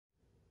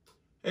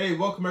Hey,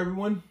 welcome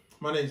everyone.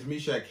 My name is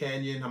Meshach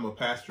Canyon. I'm a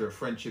pastor of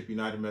Friendship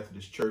United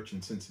Methodist Church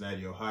in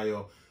Cincinnati,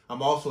 Ohio.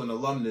 I'm also an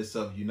alumnus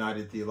of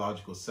United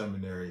Theological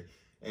Seminary,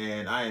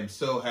 and I am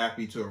so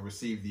happy to have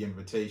received the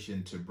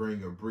invitation to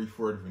bring a brief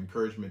word of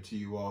encouragement to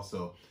you all.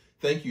 So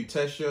thank you,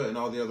 Tesha, and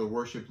all the other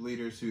worship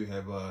leaders who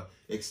have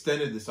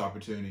extended this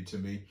opportunity to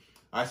me.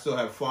 I still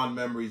have fond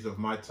memories of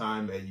my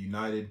time at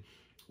United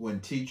when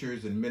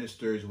teachers and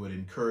ministers would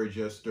encourage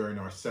us during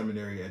our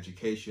seminary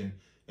education.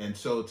 And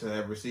so to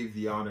have received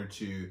the honor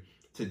to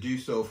do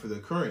so for the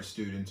current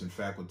students and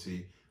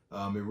faculty,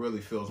 it really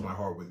fills my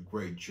heart with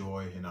great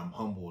joy, and I'm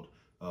humbled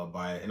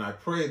by it. And I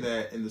pray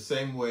that in the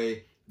same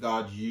way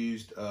God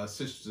used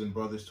sisters and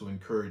brothers to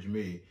encourage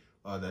me,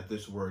 that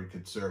this word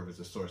could serve as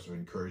a source of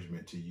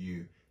encouragement to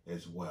you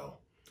as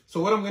well.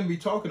 So what I'm going to be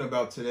talking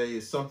about today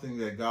is something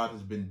that God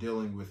has been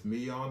dealing with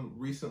me on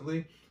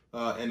recently,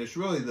 and it's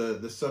really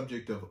the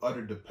subject of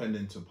utter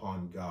dependence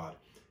upon God.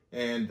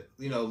 And,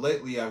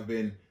 lately I've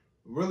been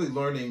really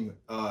learning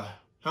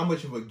how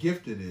much of a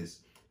gift it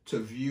is to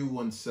view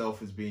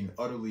oneself as being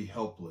utterly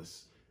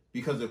helpless,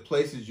 because it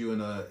places you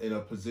in a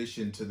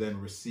position to then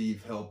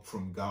receive help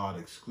from God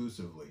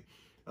exclusively.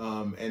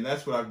 And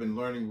that's what I've been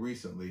learning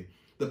recently.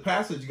 The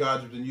passage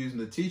God's been using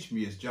to teach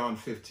me is John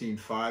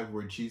 15:5,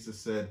 where Jesus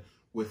said,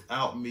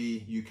 "Without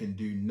me, you can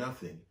do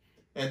nothing."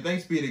 And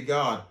thanks be to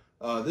God,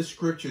 this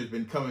scripture has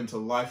been coming to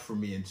life for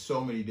me in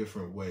so many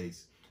different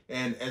ways.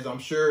 And as I'm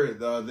sure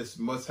this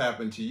must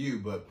happen to you,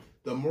 but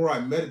the more I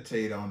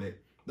meditate on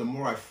it, the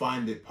more I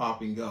find it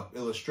popping up,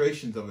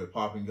 illustrations of it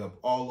popping up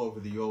all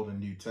over the Old and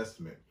New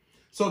Testament.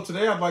 So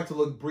today I'd like to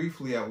look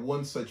briefly at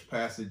one such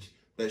passage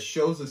that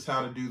shows us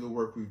how to do the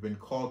work we've been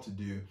called to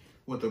do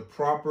with a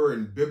proper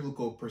and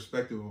biblical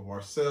perspective of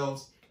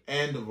ourselves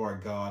and of our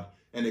God.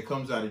 And it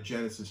comes out of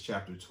Genesis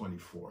chapter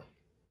 24.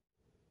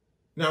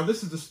 Now,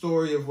 this is the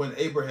story of when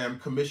Abraham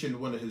commissioned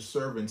one of his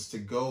servants to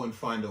go and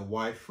find a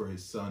wife for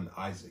his son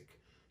Isaac.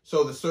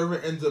 So the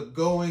servant ends up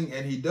going,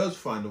 and he does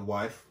find a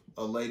wife,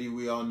 a lady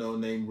we all know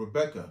named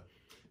Rebecca.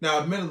 Now,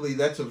 admittedly,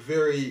 that's a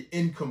very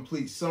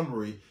incomplete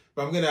summary,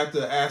 but I'm going to have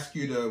to ask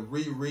you to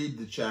reread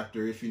the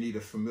chapter if you need to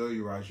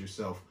familiarize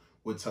yourself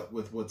with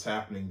what's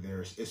happening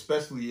there,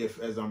 especially if,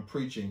 as I'm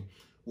preaching,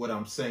 what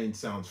I'm saying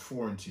sounds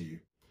foreign to you.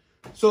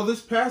 So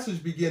this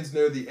passage begins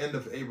near the end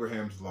of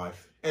Abraham's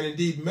life. And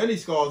indeed, many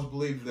scholars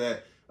believe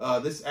that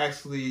this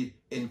actually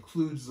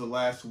includes the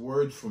last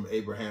words from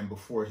Abraham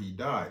before he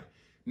died.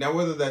 Now,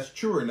 whether that's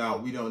true or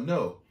not, we don't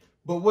know.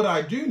 But what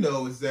I do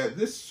know is that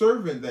this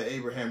servant that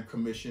Abraham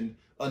commissioned,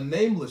 a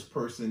nameless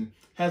person,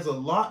 has a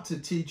lot to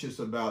teach us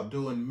about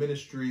doing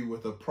ministry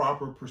with a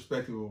proper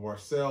perspective of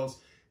ourselves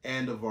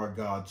and of our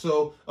God.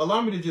 So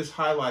allow me to just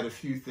highlight a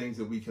few things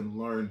that we can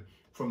learn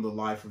from the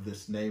life of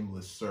this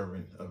nameless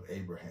servant of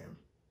Abraham.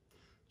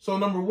 So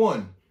number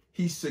one,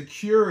 he's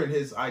secure in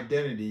his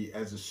identity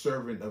as a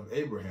servant of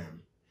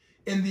Abraham.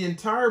 In the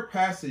entire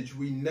passage,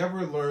 we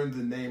never learn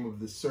the name of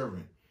this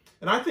servant.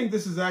 And I think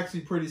this is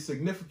actually pretty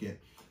significant,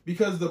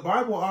 because the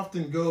Bible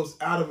often goes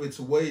out of its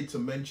way to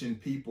mention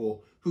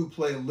people who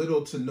play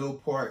little to no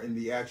part in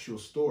the actual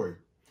story.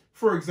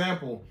 For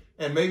example,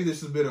 and maybe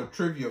this is a bit of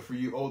trivia for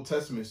you Old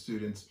Testament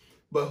students,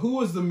 but who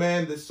was the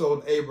man that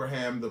sold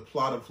Abraham the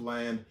plot of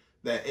land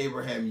that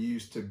Abraham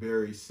used to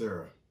bury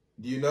Sarah?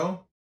 Do you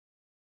know?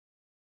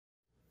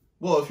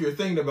 Well, if you're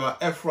thinking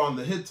about Ephron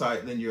the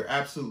Hittite, then you're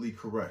absolutely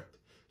correct.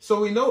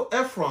 So we know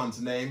Ephron's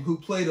name, who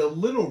played a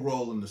little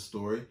role in the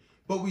story,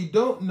 but we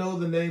don't know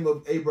the name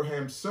of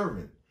Abraham's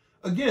servant.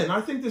 Again, I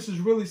think this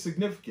is really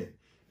significant,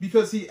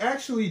 because he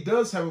actually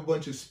does have a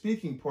bunch of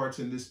speaking parts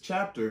in this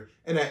chapter.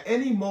 And at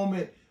any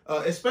moment,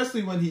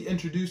 especially when he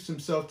introduced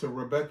himself to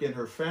Rebecca and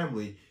her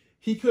family,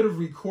 he could have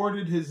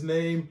recorded his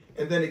name,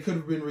 and then it could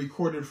have been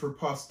recorded for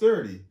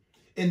posterity.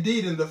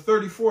 Indeed, in the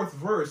 34th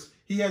verse,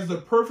 he has the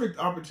perfect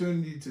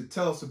opportunity to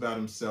tell us about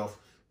himself.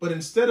 But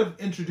instead of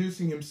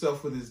introducing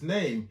himself with his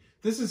name,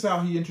 this is how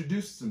he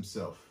introduces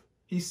himself.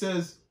 He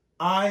says,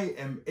 "I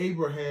am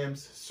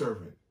Abraham's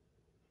servant."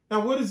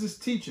 Now, what does this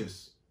teach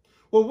us?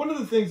 Well, one of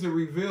the things it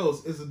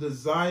reveals is a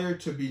desire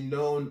to be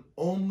known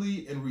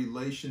only in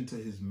relation to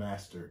his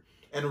master,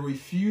 and a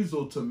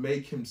refusal to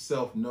make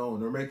himself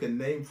known or make a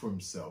name for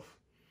himself.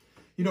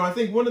 I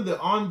think one of the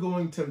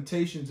ongoing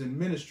temptations in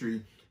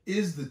ministry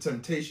is the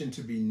temptation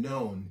to be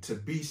known, to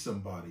be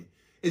somebody.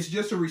 It's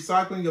just a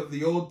recycling of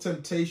the old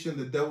temptation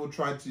the devil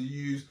tried to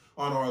use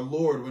on our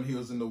Lord when he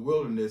was in the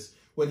wilderness,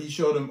 when he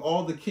showed him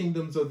all the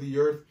kingdoms of the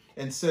earth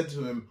and said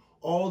to him,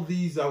 "All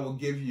these I will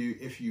give you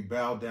if you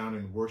bow down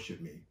and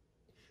worship me."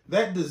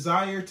 That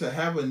desire to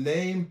have a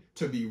name,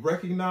 to be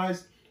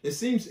recognized, it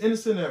seems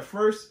innocent at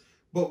first,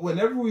 but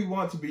whenever we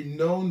want to be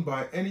known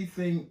by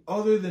anything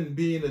other than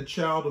being a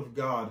child of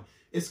God,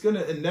 it's going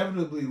to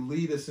inevitably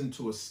lead us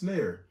into a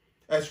snare.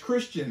 As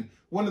Christian,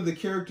 one of the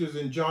characters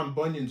in John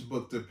Bunyan's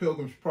book, The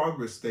Pilgrim's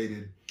Progress,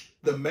 stated,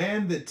 "The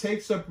man that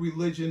takes up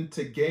religion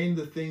to gain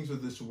the things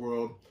of this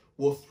world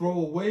will throw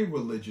away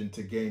religion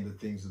to gain the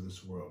things of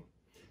this world."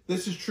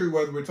 This is true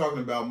whether we're talking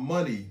about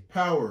money,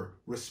 power,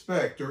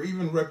 respect, or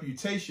even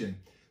reputation.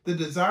 The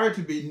desire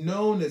to be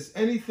known as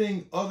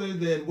anything other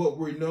than what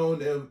we're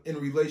known in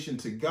relation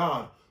to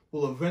God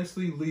will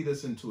eventually lead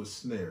us into a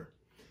snare.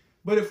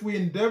 But if we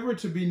endeavor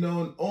to be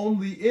known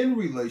only in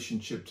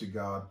relationship to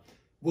God,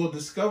 we'll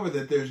discover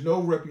that there's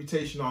no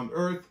reputation on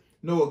earth,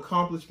 no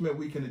accomplishment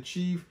we can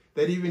achieve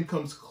that even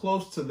comes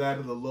close to that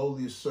of the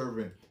lowliest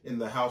servant in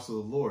the house of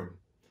the Lord.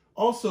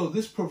 Also,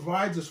 this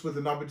provides us with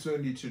an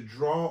opportunity to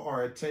draw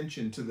our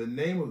attention to the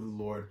name of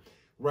the Lord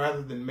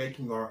rather than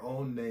making our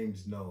own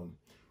names known.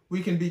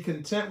 We can be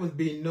content with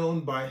being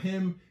known by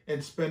him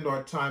and spend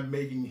our time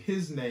making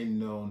his name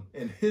known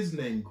and his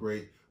name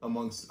great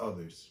amongst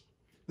others.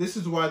 This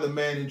is why the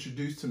man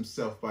introduced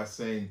himself by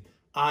saying,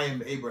 "I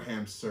am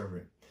Abraham's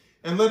servant."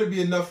 And let it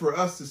be enough for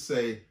us to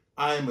say,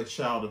 "I am a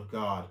child of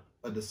God,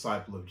 a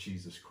disciple of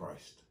Jesus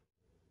Christ."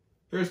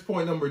 Here's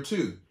point number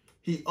 2.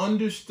 He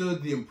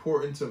understood the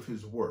importance of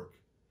his work.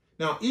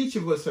 Now, each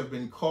of us have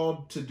been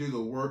called to do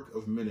the work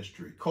of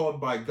ministry, called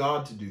by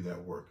God to do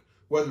that work.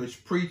 Whether it's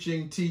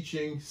preaching,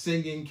 teaching,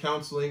 singing,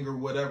 counseling, or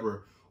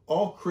whatever,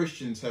 all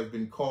Christians have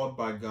been called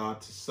by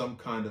God to some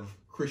kind of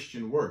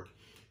Christian work.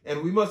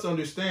 And we must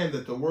understand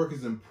that the work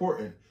is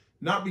important,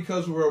 not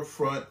because we're up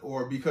front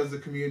or because the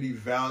community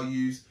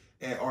values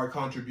our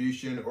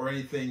contribution or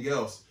anything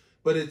else,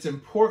 but it's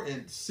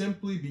important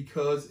simply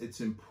because it's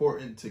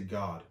important to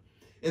God.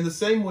 In the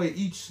same way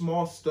each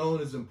small stone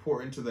is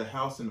important to the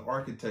house an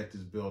architect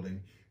is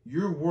building,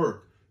 your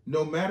work,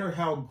 no matter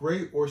how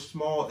great or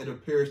small it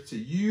appears to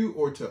you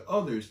or to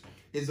others,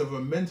 is of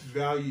immense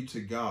value to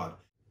God.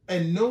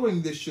 And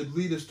knowing this should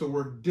lead us to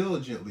work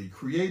diligently,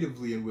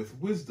 creatively, and with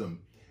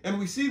wisdom. And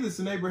we see this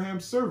in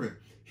Abraham's servant.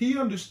 He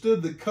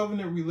understood the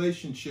covenant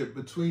relationship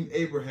between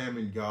Abraham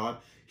and God.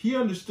 He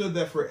understood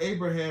that for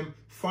Abraham,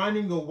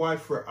 finding a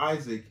wife for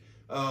Isaac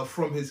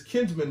from his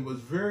kinsman was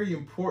very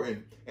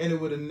important, and it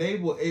would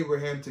enable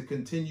Abraham to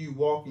continue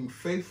walking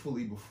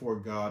faithfully before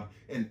God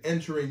and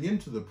entering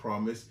into the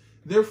promise.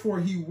 Therefore,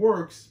 he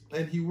works,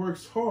 and he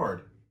works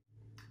hard.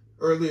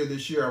 Earlier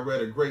this year, I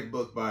read a great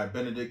book by a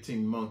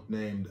Benedictine monk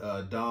named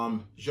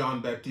Dom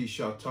Jean-Baptiste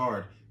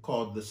Chautard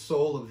called The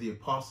Soul of the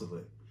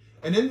Apostolate.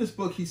 And in this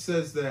book, he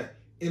says that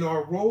in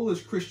our role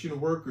as Christian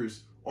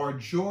workers, our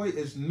joy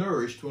is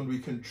nourished when we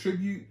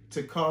contribute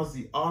to cause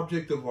the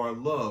object of our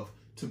love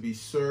to be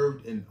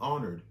served and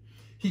honored.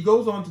 He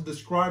goes on to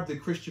describe the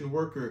Christian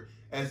worker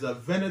as a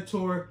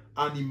venator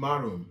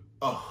animarum,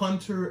 a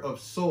hunter of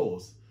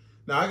souls.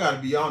 Now, I got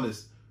to be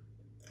honest,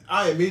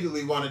 I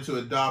immediately wanted to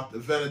adopt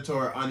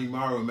venator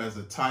animarum as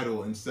a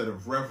title instead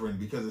of reverend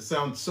because it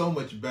sounds so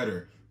much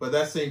better, but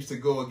that seems to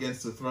go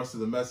against the thrust of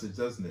the message,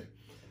 doesn't it?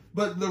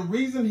 But the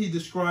reason he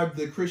described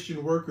the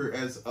Christian worker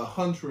as a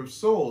hunter of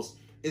souls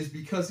is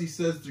because he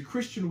says the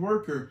Christian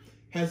worker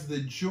has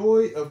the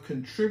joy of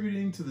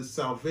contributing to the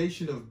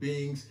salvation of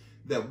beings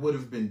that would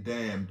have been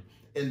damned,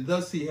 and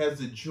thus he has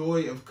the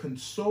joy of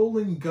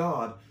consoling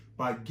God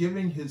by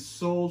giving his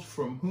souls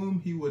from whom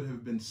he would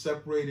have been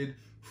separated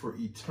for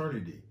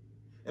eternity.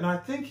 And I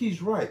think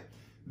he's right.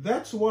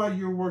 That's why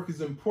your work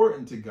is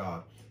important to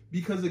God,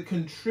 because it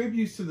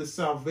contributes to the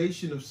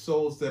salvation of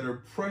souls that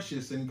are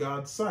precious in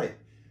God's sight.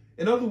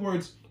 In other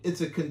words,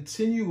 it's a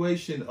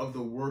continuation of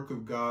the work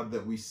of God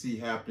that we see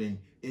happening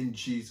in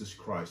Jesus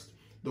Christ,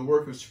 the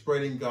work of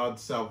spreading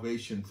God's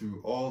salvation through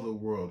all the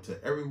world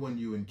to everyone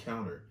you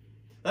encounter.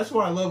 That's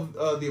why I love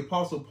the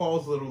Apostle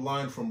Paul's little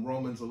line from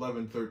Romans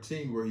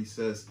 11:13, where he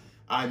says,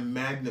 "I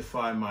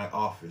magnify my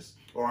office,"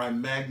 or "I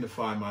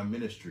magnify my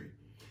ministry."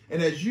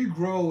 And as you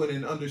grow in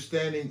an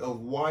understanding of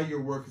why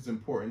your work is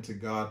important to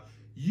God,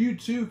 you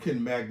too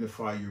can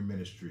magnify your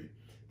ministry.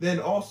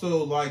 Then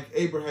also, like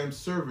Abraham's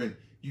servant,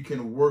 you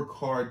can work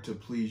hard to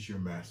please your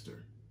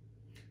master.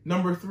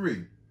 Number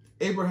 3,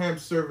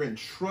 Abraham's servant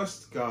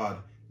trusts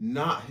God,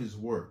 not his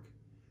work.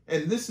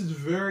 And this is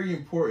very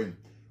important.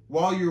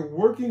 While you're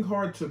working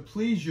hard to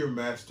please your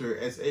master,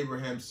 as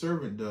Abraham's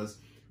servant does,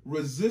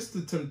 resist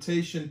the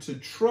temptation to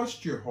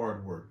trust your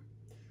hard work.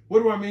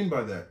 What do I mean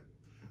by that?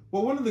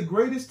 Well, one of the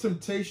greatest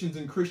temptations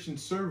in Christian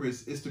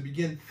service is to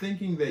begin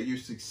thinking that your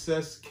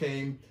success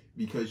came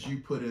because you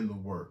put in the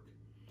work.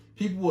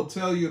 People will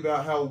tell you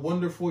about how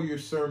wonderful your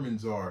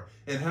sermons are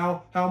and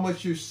how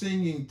much your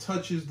singing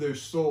touches their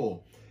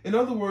soul. In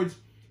other words,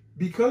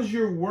 because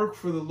your work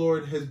for the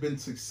Lord has been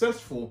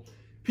successful,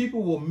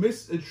 people will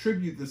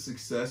misattribute the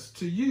success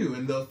to you,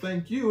 and they'll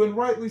thank you, and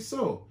rightly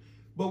so.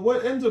 But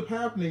what ends up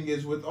happening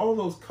is, with all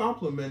those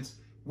compliments,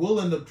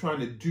 we'll end up trying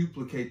to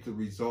duplicate the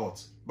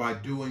results by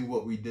doing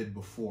what we did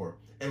before,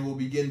 and we'll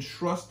begin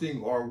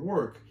trusting our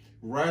work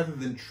rather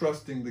than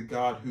trusting the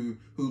God who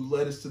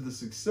led us to the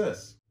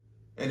success.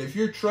 And if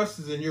your trust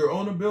is in your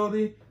own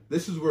ability,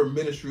 this is where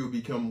ministry will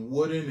become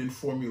wooden and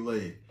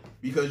formulaic,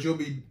 because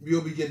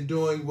you'll begin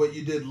doing what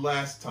you did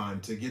last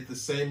time to get the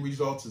same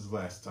results as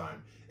last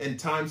time. And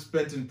time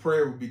spent in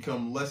prayer will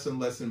become less and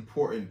less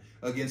important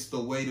against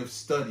the weight of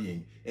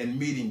studying and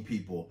meeting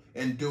people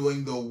and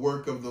doing the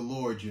work of the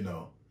Lord, you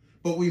know.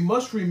 But we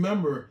must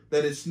remember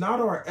that it's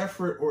not our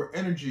effort or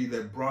energy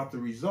that brought the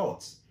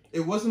results. It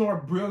wasn't our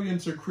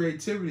brilliance or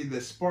creativity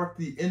that sparked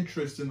the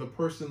interest in the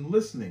person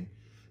listening.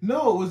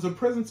 No, it was the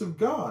presence of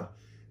God.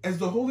 As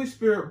the Holy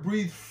Spirit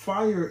breathed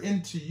fire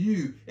into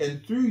you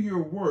and through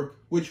your work,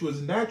 which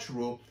was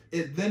natural,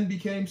 it then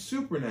became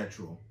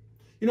supernatural.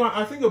 You know,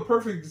 I think a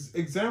perfect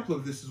example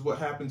of this is what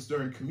happens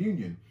during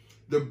communion.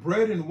 The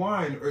bread and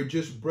wine are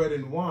just bread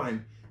and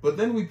wine, but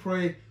then we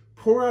pray,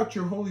 pour out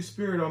your Holy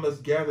Spirit on us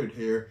gathered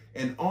here,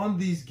 and on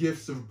these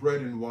gifts of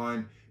bread and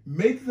wine,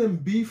 make them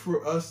be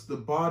for us the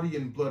body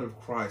and blood of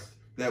Christ,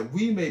 that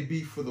we may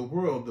be for the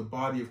world the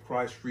body of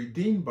Christ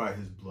redeemed by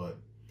his blood.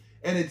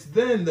 And it's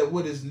then that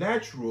what is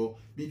natural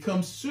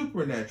becomes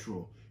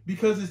supernatural,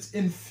 because it's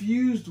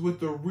infused with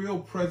the real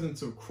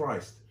presence of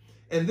Christ.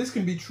 And this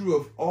can be true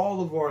of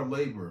all of our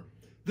labor.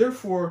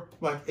 Therefore,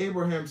 like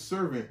Abraham's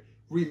servant,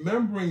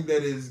 remembering that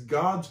it is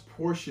God's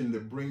portion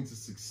that brings the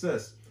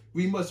success,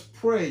 we must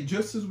pray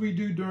just as we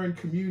do during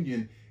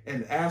communion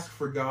and ask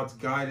for God's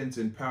guidance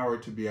and power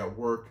to be at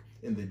work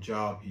in the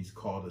job he's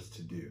called us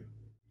to do.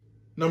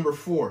 Number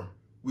 4,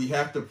 we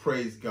have to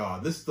praise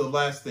God. This is the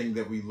last thing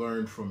that we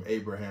learned from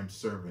Abraham's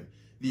servant,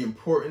 the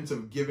importance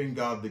of giving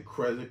God the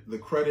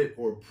credit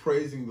or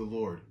praising the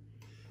Lord.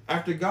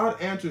 After God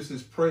answers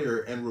his prayer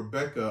and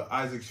Rebekah,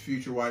 Isaac's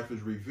future wife,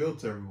 is revealed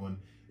to everyone,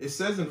 it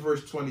says in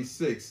verse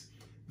 26,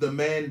 the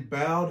man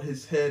bowed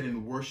his head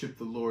and worshiped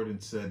the Lord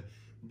and said,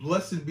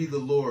 "Blessed be the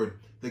Lord,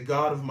 the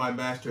God of my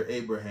master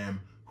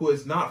Abraham, who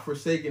has not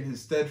forsaken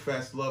his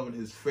steadfast love and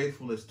his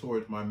faithfulness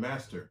towards my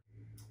master."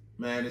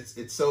 Man,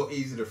 it's so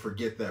easy to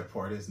forget that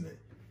part, isn't it?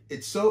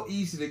 It's so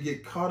easy to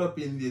get caught up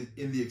in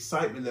the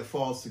excitement that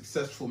follows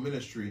successful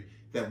ministry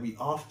that we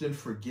often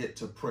forget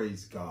to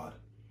praise God.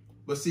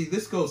 But see,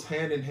 this goes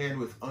hand in hand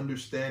with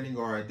understanding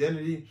our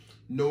identity,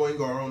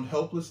 knowing our own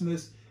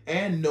helplessness,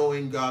 and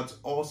knowing God's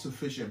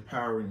all-sufficient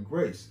power and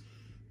grace.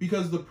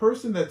 Because the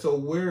person that's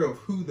aware of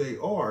who they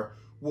are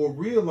will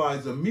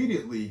realize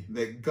immediately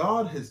that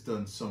God has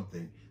done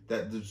something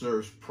that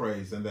deserves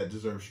praise and that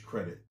deserves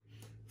credit.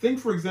 Think,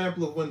 for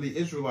example, of when the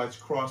Israelites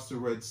crossed the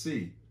Red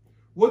Sea.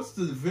 What's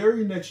the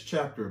very next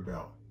chapter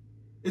about?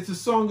 It's a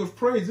song of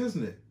praise,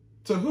 isn't it?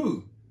 To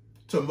who?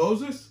 To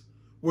Moses?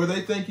 Were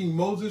they thanking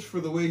Moses for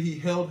the way he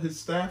held his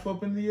staff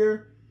up in the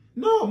air?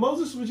 No,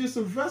 Moses was just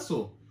a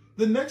vessel.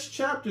 The next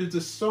chapter is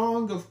a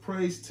song of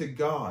praise to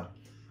God.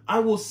 "I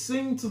will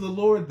sing to the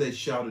Lord," they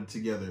shouted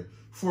together,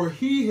 "for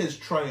he has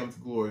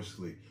triumphed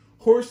gloriously.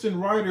 Horse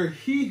and rider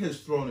he has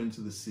thrown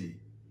into the sea."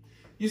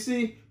 You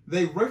see,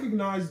 they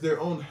recognized their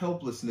own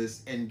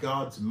helplessness and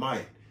God's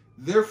might.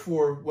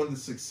 Therefore, when the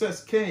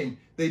success came,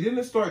 they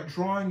didn't start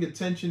drawing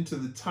attention to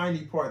the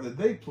tiny part that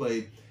they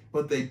played,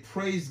 but they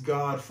praised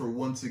God for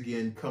once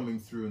again coming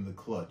through in the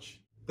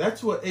clutch.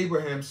 That's what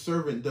Abraham's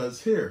servant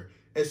does here.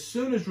 As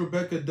soon as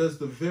Rebekah does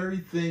the very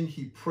thing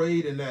he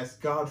prayed and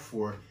asked God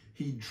for,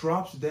 he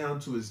drops down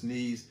to his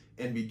knees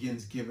and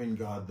begins giving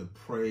God the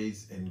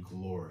praise and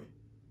glory.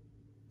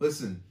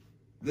 Listen,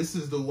 this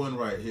is the one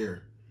right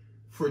here.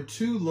 For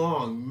too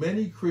long,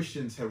 many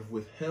Christians have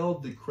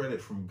withheld the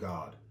credit from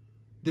God.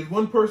 Did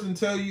one person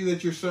tell you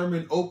that your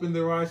sermon opened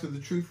their eyes to the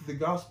truth of the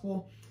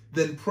gospel?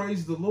 Then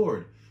praise the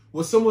Lord.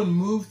 Was someone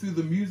moved through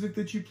the music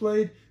that you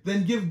played?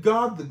 Then give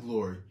God the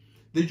glory.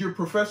 Did your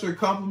professor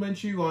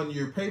compliment you on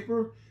your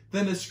paper?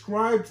 Then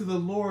ascribe to the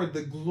Lord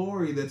the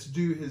glory that's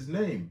due his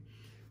name.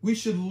 We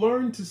should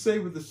learn to say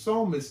with the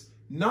psalmist,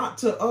 "Not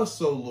to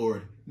us, O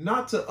Lord,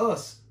 not to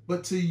us,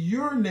 but to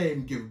your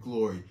name give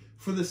glory,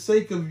 for the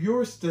sake of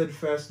your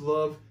steadfast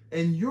love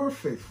and your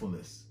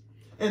faithfulness."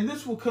 And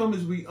this will come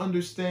as we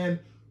understand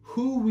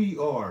who we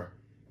are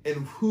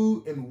and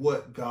who and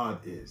what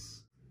God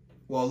is.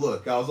 Well,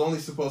 look, I was only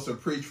supposed to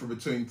preach for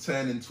between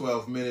 10 and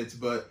 12 minutes,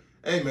 but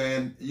hey,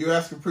 man, you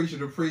ask a preacher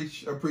to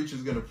preach, a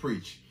preacher's going to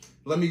preach.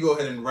 Let me go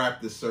ahead and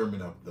wrap this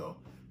sermon up, though.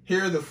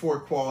 Here are the 4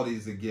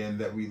 qualities, again,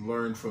 that we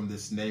learned from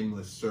this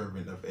nameless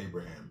servant of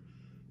Abraham.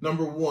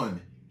 Number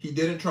 1, he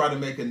didn't try to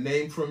make a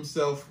name for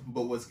himself,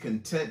 but was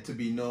content to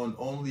be known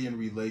only in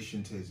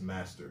relation to his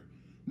master.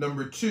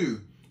 Number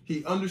 2,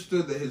 he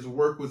understood that his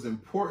work was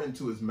important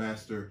to his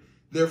master.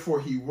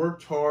 Therefore, he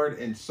worked hard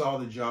and saw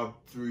the job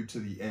through to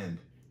the end.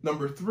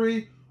 Number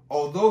 3,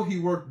 although he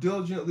worked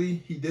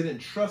diligently, he didn't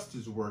trust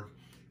his work.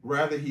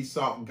 Rather, he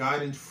sought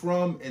guidance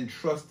from and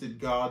trusted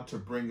God to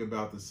bring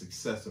about the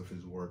success of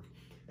his work.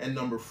 And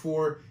number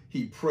 4,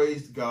 he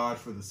praised God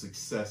for the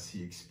success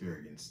he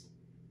experienced.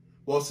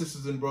 Well,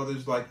 sisters and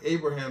brothers, like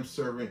Abraham's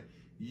servant,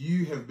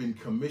 you have been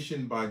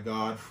commissioned by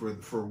God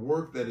for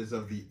work that is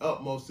of the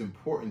utmost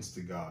importance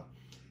to God.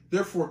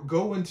 Therefore,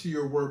 go into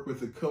your work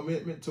with a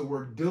commitment to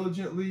work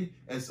diligently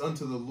as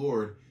unto the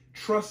Lord,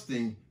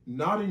 trusting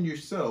not in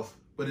yourself,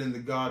 but in the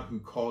God who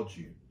called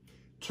you.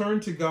 Turn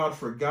to God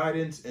for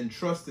guidance and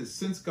trust that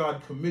since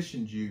God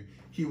commissioned you,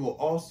 he will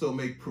also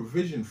make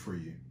provision for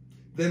you.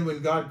 Then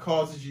when God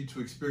causes you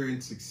to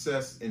experience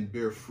success and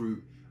bear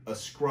fruit,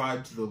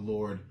 ascribe to the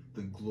Lord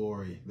the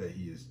glory that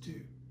he is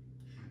due.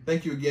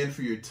 Thank you again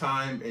for your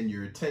time and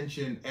your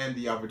attention and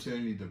the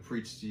opportunity to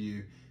preach to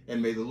you.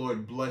 And may the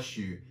Lord bless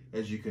you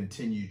as you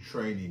continue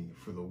training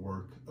for the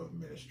work of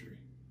ministry.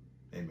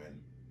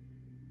 Amen.